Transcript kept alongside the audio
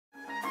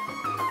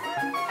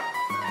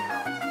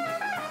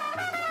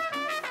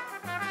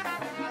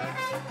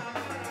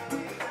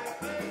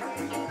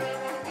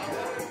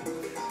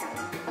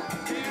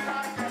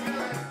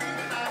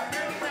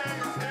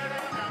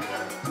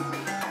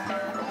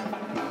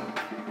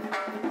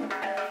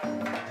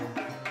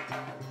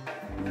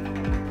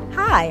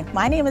Hi,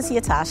 my name is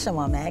Yatasha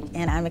Womack,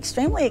 and I'm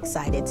extremely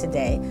excited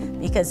today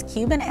because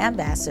Cuban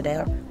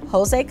Ambassador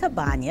Jose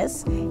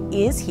Cabanas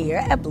is here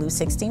at BLUE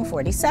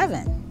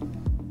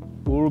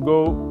 1647. We'll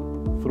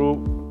go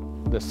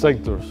through the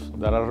sectors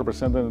that are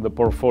represented in the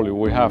portfolio.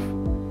 We have,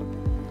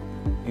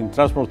 in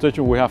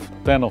transportation, we have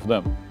 10 of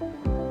them.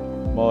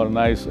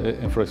 Modernize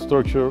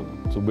infrastructure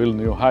to build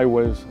new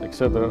highways,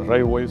 etc.,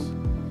 railways.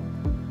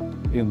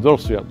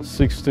 Industrial,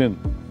 16.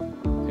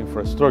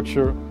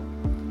 Infrastructure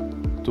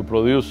to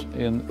produce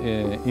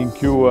in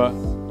Cuba,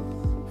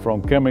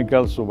 from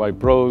chemicals to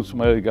byproducts,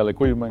 medical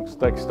equipment,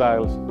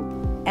 textiles.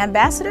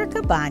 Ambassador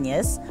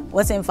Cabanas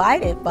was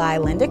invited by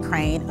Linda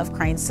Crane of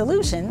Crane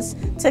Solutions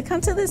to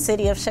come to the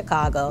city of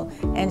Chicago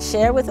and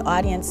share with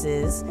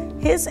audiences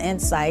his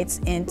insights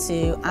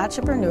into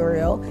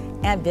entrepreneurial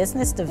and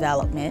business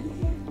development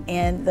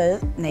in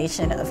the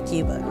nation of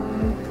Cuba.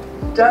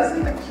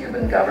 Doesn't the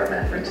Cuban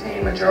government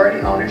retain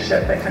majority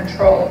ownership and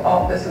control of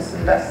all business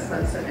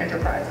investments and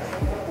enterprises?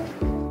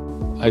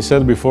 I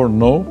said before,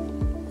 no.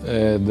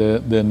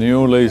 The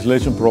new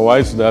legislation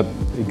provides that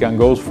it can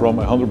go from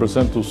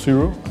 100% to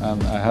zero,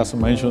 and I have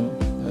mentioned,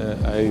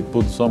 I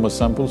put some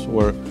examples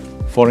where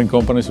foreign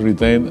companies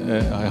retain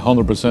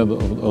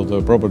 100% of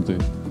the property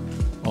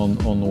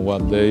on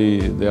what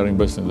they are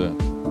investing there.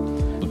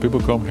 The people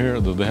come here,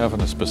 do they have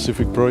a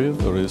specific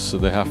project, or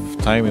they have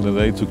time in the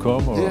day to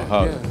come, or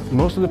how? Yeah.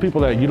 Most of the people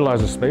that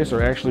utilize the space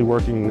are actually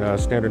working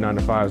standard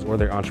 9-to-5s, or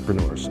they're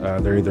entrepreneurs.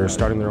 They're either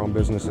starting their own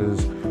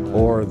businesses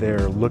or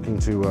they're looking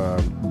to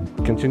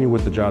continue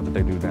with the job that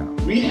they do now.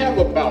 We have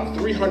about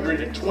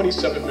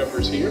 327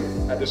 members here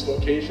at this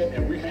location,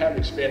 and we have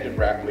expanded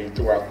rapidly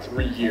throughout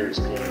 3 years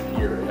being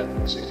here at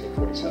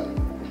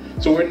 1647.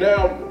 So we're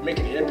now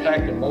making an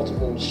impact in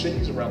multiple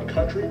cities around the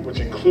country, which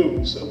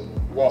includes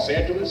Los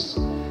Angeles,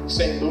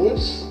 St.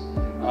 Louis.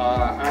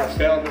 Our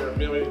founder,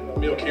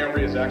 Emil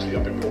Camry, is actually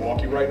up in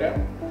Milwaukee right now.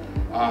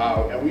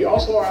 And we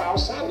also are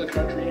outside of the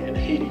country in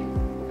Haiti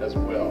as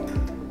well.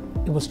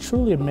 It was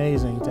truly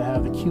amazing to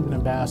have the Cuban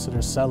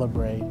ambassador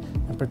celebrate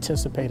and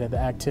participate at the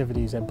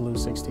activities at BLUE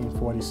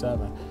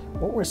 1647.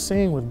 What we're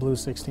seeing with BLUE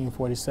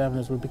 1647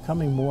 is we're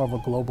becoming more of a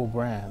global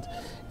brand,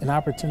 an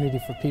opportunity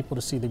for people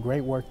to see the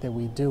great work that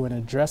we do in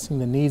addressing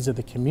the needs of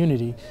the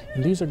community.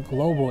 And these are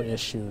global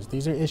issues.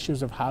 These are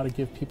issues of how to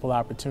give people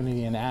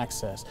opportunity and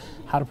access,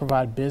 how to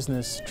provide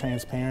business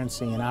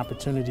transparency and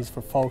opportunities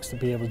for folks to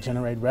be able to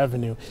generate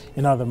revenue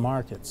in other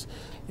markets.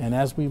 And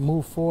as we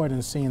move forward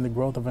in seeing the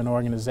growth of an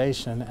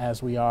organization,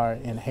 as we are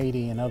in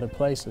Haiti and other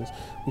places,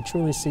 we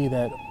truly see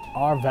that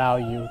our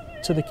value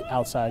to the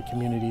outside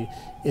community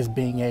is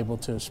being able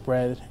to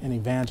spread and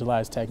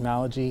evangelize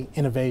technology,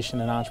 innovation,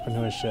 and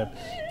entrepreneurship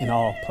in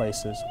all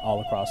places all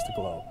across the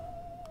globe.